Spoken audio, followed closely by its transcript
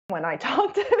when I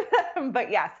talk to them.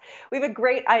 But yes, we have a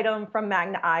great item from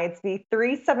Magna Eye. It's the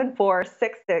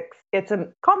 37466.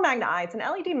 Called Magna Eye. It's an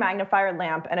LED magnifier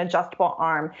lamp and adjustable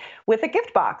arm with a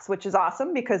gift box, which is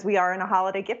awesome because we are in a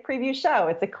holiday gift preview show.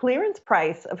 It's a clearance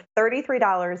price of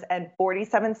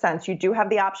 $33.47. You do have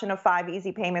the option of 5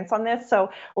 easy payments on this.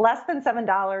 So less than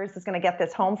 $7 is going to get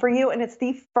this home for you. And it's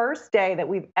the first day that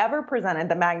we've ever presented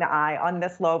the Magna Eye on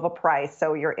this low of a price.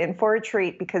 So you're in for a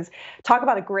treat because talk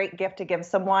about a great gift to give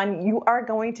someone. You are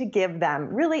going to give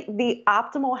them really the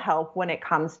optimal help when it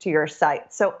comes to your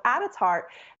sight. So at its heart,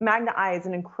 Magna Eye is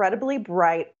an incredibly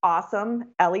bright, awesome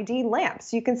LED lamp.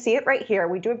 So you can see it right here.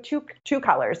 We do have two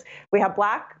colors. We have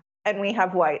black and we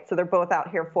have white, so they're both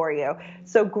out here for you.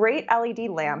 So great LED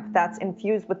lamp that's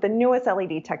infused with the newest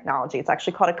LED technology. It's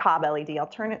actually called a cob LED. I'll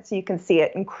turn it so you can see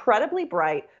it. Incredibly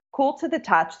bright, cool to the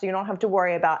touch, so you don't have to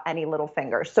worry about any little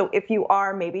fingers. So if you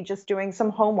are maybe just doing some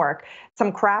homework,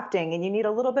 some crafting, and you need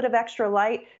a little bit of extra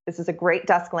light, this is a great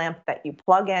desk lamp that you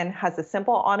plug in, has a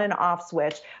simple on and off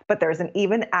switch, but there's an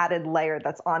even added layer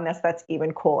that's on this that's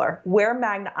even cooler. Where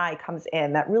Magna Eye comes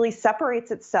in, that really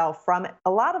separates itself from a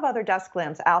lot of other desk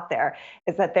lamps out there,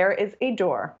 is that there is a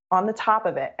door on the top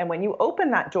of it. And when you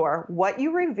open that door, what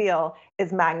you reveal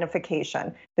is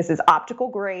magnification. This is optical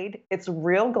grade, it's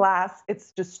real glass,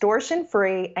 it's distortion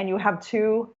free, and you have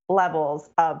 2 levels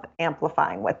of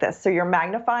amplifying with this. So you're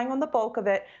magnifying on the bulk of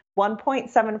it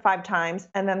 1.75 times,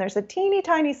 and then there's a teeny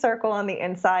tiny circle on the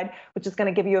inside, which is going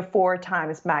to give you a 4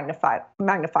 times magnifier.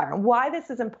 And why this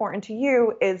is important to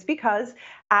you is because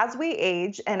as we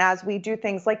age and as we do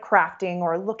things like crafting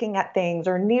or looking at things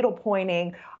or needle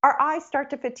pointing, our eyes start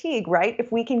to fatigue, right?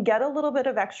 If we can get a little bit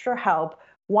of extra help,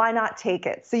 why not take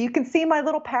it? So you can see my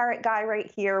little parrot guy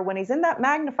right here. When he's in that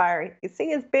magnifier, you see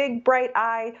his big bright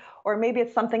eye, or maybe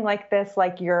it's something like this,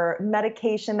 like your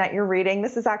medication that you're reading.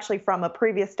 This is actually from a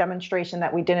previous demonstration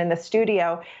that we did in the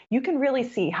studio. You can really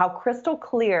see how crystal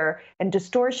clear and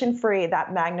distortion free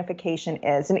that magnification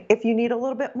is. And if you need a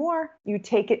little bit more, you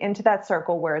take it into that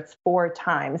circle where it's 4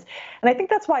 times. And I think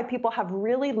that's why people have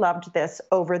really loved this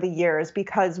over the years,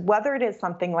 because whether it is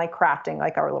something like crafting,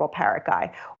 like our little parrot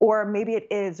guy, or maybe it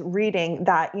is reading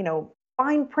that,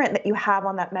 fine print that you have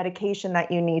on that medication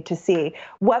that you need to see,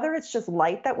 whether it's just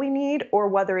light that we need or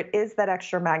whether it is that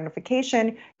extra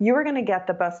magnification, you're going to get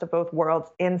the best of both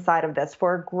worlds inside of this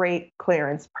for a great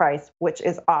clearance price, which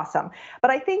is awesome.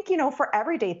 But I think, for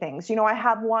everyday things, I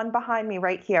have one behind me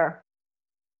right here.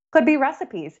 Could be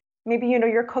recipes. Maybe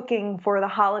you're cooking for the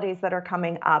holidays that are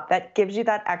coming up. That gives you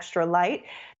that extra light.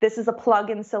 This is a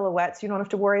plug-in silhouette, so you don't have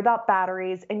to worry about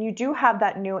batteries, and you do have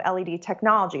that new LED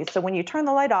technology. So when you turn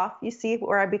the light off, you see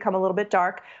where I become a little bit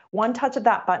dark. One touch of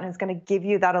that button is going to give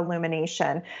you that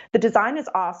illumination. The design is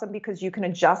awesome because you can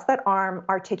adjust that arm,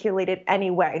 articulate it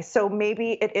any way. So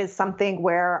maybe it is something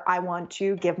where I want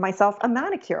to give myself a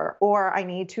manicure, or I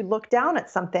need to look down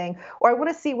at something, or I want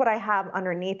to see what I have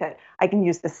underneath it. I can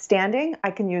use this standing,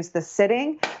 I can use this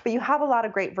sitting, but you have a lot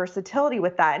of great versatility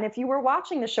with that. And if you were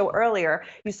watching the show earlier,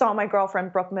 you saw my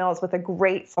girlfriend Brooke Mills with a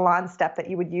great salon step that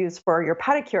you would use for your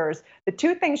pedicures. The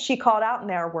 2 things she called out in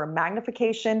there were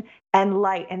magnification and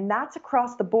light. And that's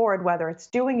across the board, whether it's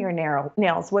doing your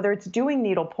nails, whether it's doing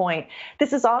needlepoint.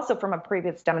 This is also from a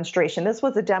previous demonstration. This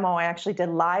was a demo I actually did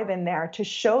live in there to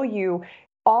show you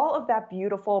all of that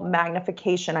beautiful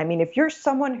magnification. I mean, if you're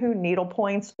someone who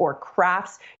needlepoints or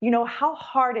crafts, you know how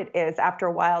hard it is after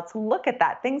a while to look at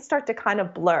that. Things start to kind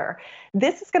of blur.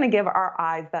 This is going to give our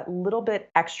eyes that little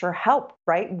bit extra help,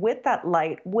 right? With that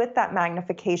light, with that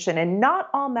magnification. And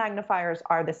not all magnifiers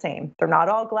are the same. They're not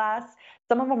all glass.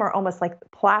 Some of them are almost like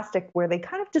plastic where they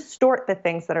kind of distort the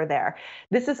things that are there.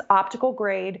 This is optical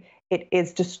grade. It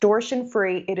is distortion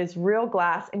free. It is real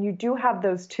glass. And you do have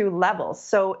those 2 levels.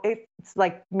 So if it's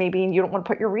like maybe you don't want to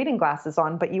put your reading glasses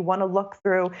on, but you want to look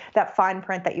through that fine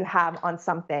print that you have on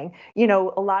something.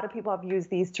 A lot of people have used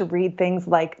these to read things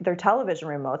like their television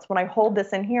remotes. When I hold this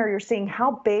in here, you're seeing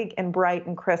how big and bright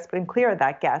and crisp and clear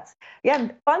that gets.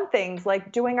 Again, fun things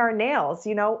like doing our nails,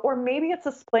 or maybe it's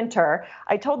a splinter.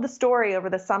 I told the story over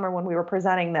the summer when we were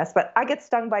presenting this, but I get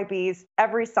stung by bees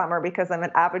every summer because I'm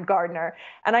an avid gardener.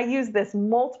 And I use this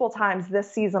multiple times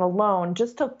this season alone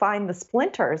just to find the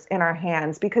splinters in our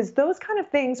hands, because those kind of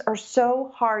things are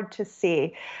so hard to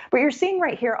see. But you're seeing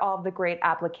right here all of the great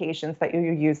applications that you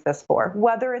use this for,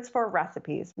 whether it's for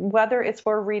recipes, whether it's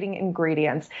for reading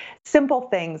ingredients, simple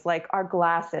things like our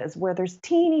glasses where there's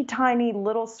teeny tiny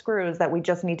little screws that we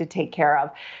just need to take care of.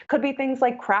 Could be things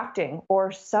like crafting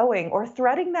or sewing or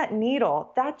threading that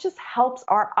needle. That just helps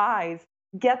our eyes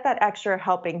get that extra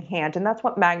helping hand. And that's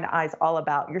what Magna Eye is all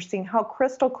about. You're seeing how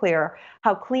crystal clear,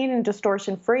 how clean and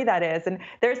distortion free that is. And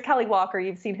there's Kelly Walker.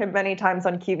 You've seen him many times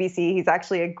on QVC. He's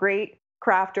actually a great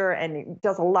crafter and he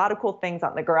does a lot of cool things out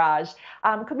in the garage.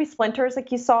 Could be splinters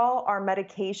like you saw, our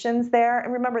medications there.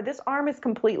 And remember, this arm is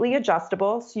completely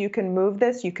adjustable. So you can move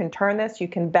this, you can turn this, you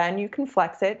can bend, you can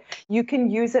flex it. You can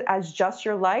use it as just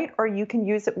your light, or you can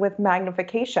use it with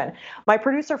magnification. My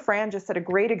producer, Fran, just said a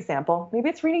great example. Maybe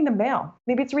it's reading the mail.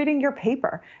 Maybe it's reading your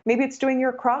paper. Maybe it's doing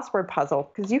your crossword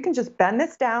puzzle, because you can just bend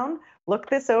this down, look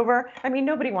this over. I mean,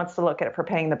 nobody wants to look at it for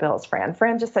paying the bills, Fran.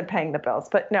 Fran just said paying the bills,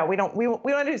 but no, we don't. We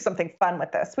want to do something fun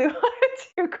with this. We want to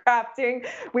do crafting.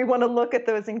 We want to look at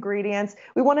those ingredients.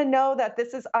 We want to know that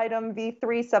this is item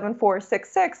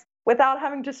V37466 without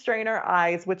having to strain our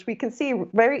eyes, which we can see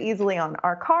very easily on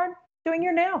our card doing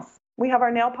your nails. We have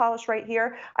our nail polish right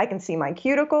here. I can see my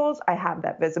cuticles. I have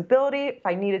that visibility. If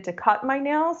I needed to cut my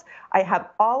nails, I have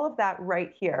all of that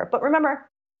right here. But remember,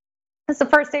 it's the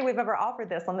first day we've ever offered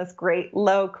this on this great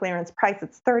low clearance price.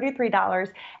 It's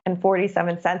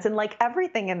 $33.47. And like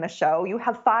everything in the show, you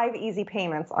have 5 easy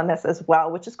payments on this as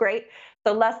well, which is great.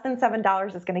 So less than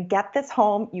 $7 is going to get this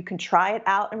home. You can try it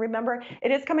out. And remember,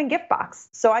 it is coming gift box.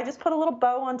 So I just put a little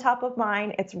bow on top of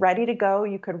mine. It's ready to go.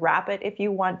 You could wrap it if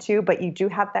you want to, but you do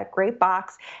have that great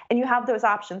box and you have those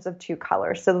options of 2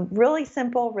 colors. So really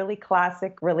simple, really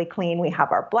classic, really clean. We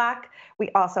have our black. We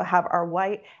also have our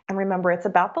white. And remember, it's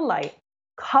about the light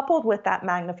coupled with that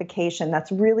magnification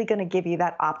that's really going to give you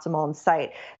that optimal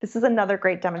sight. This is another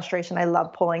great demonstration. I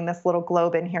love pulling this little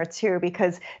globe in here too,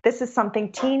 because this is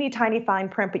something teeny tiny fine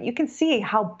print, but you can see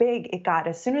how big it got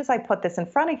as soon as I put this in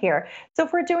front of here. So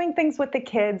if we're doing things with the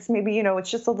kids, maybe,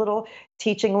 it's just a little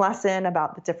teaching lesson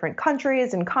about the different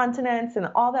countries and continents and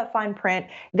all that fine print,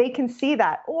 they can see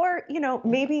that. Or,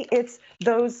 maybe it's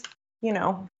those,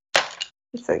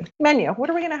 let's see, menu. What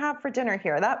are we going to have for dinner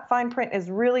here? That fine print is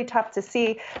really tough to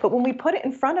see, but when we put it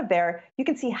in front of there, you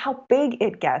can see how big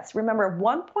it gets. Remember,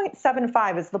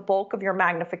 1.75 is the bulk of your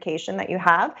magnification that you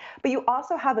have, but you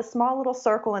also have a small little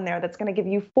circle in there that's going to give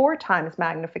you 4 times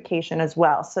magnification as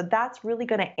well. So that's really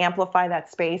going to amplify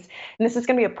that space. And this is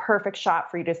going to be a perfect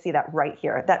shot for you to see that right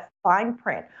here, that fine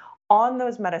print on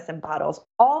those medicine bottles,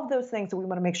 all of those things that we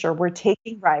want to make sure we're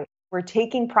taking right. We're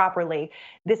taking properly.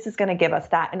 This is going to give us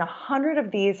that. And 100 of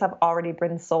these have already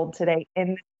been sold today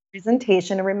in this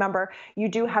presentation. And remember, you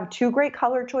do have 2 great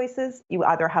color choices. You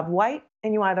either have white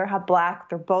and you either have black.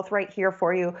 They're both right here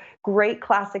for you. Great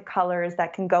classic colors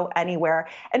that can go anywhere.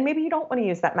 And maybe you don't want to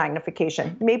use that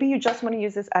magnification. Maybe you just want to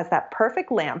use this as that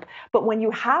perfect lamp. But when you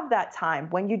have that time,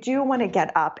 when you do want to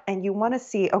get up and you want to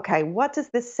see, okay, what does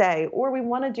this say? Or we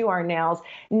want to do our nails.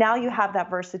 Now you have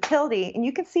that versatility. And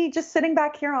you can see just sitting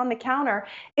back here on the counter,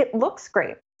 it looks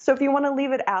great. So if you want to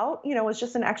leave it out, it's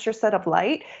just an extra set of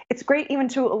light. It's great even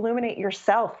to illuminate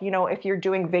yourself. If you're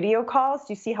doing video calls,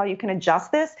 you see how you can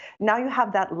adjust this. Now you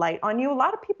have that light on you. A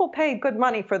lot of people pay good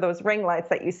money for those ring lights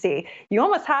that you see. You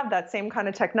almost have that same kind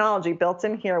of technology built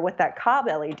in here with that Cobb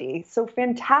LED. So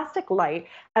fantastic light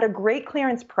at a great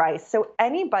clearance price. So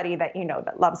anybody that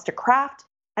that loves to craft,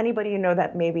 anybody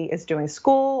that maybe is doing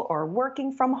school or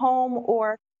working from home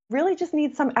or really just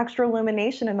needs some extra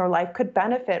illumination in their life could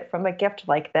benefit from a gift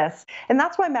like this. And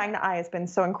that's why Magna Eye has been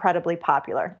so incredibly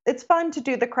popular. It's fun to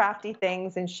do the crafty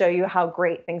things and show you how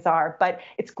great things are, but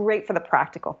it's great for the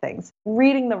practical things.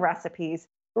 Reading the recipes,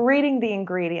 reading the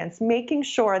ingredients, making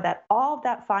sure that all of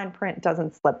that fine print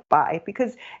doesn't slip by,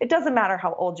 because it doesn't matter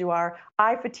how old you are.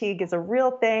 Eye fatigue is a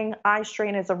real thing. Eye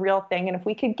strain is a real thing. And if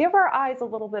we could give our eyes a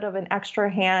little bit of an extra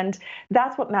hand,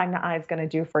 that's what Magna Eye is going to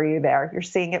do for you there. You're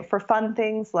seeing it for fun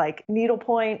things like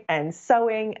needlepoint and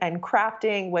sewing and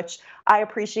crafting, which I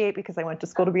appreciate because I went to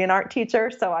school to be an art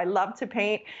teacher. So I love to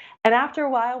paint. And after a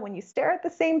while, when you stare at the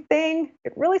same thing,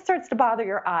 it really starts to bother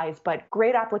your eyes, but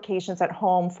great applications at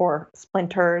home for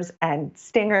splinters and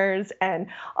stingers and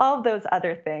all of those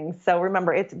other things. So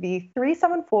remember, it's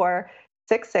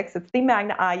V37466. It's the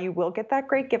Magna Eye. You will get that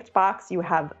great gift box. You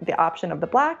have the option of the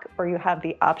black or you have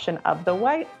the option of the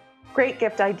white. Great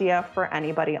gift idea for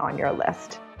anybody on your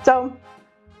list. So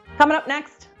coming up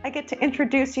next, I get to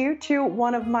introduce you to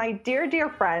one of my dear, dear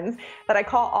friends that I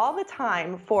call all the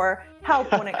time for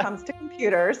help when it comes to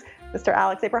computers, Mr.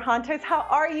 Alex Abrahantes. How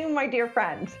are you, my dear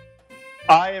friend?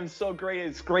 I am so great.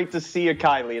 It's great to see you,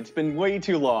 Kylie. It's been way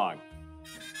too long.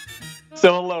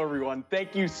 So hello, everyone.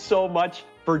 Thank you so much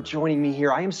for joining me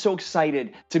here. I am so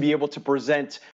excited to be able to present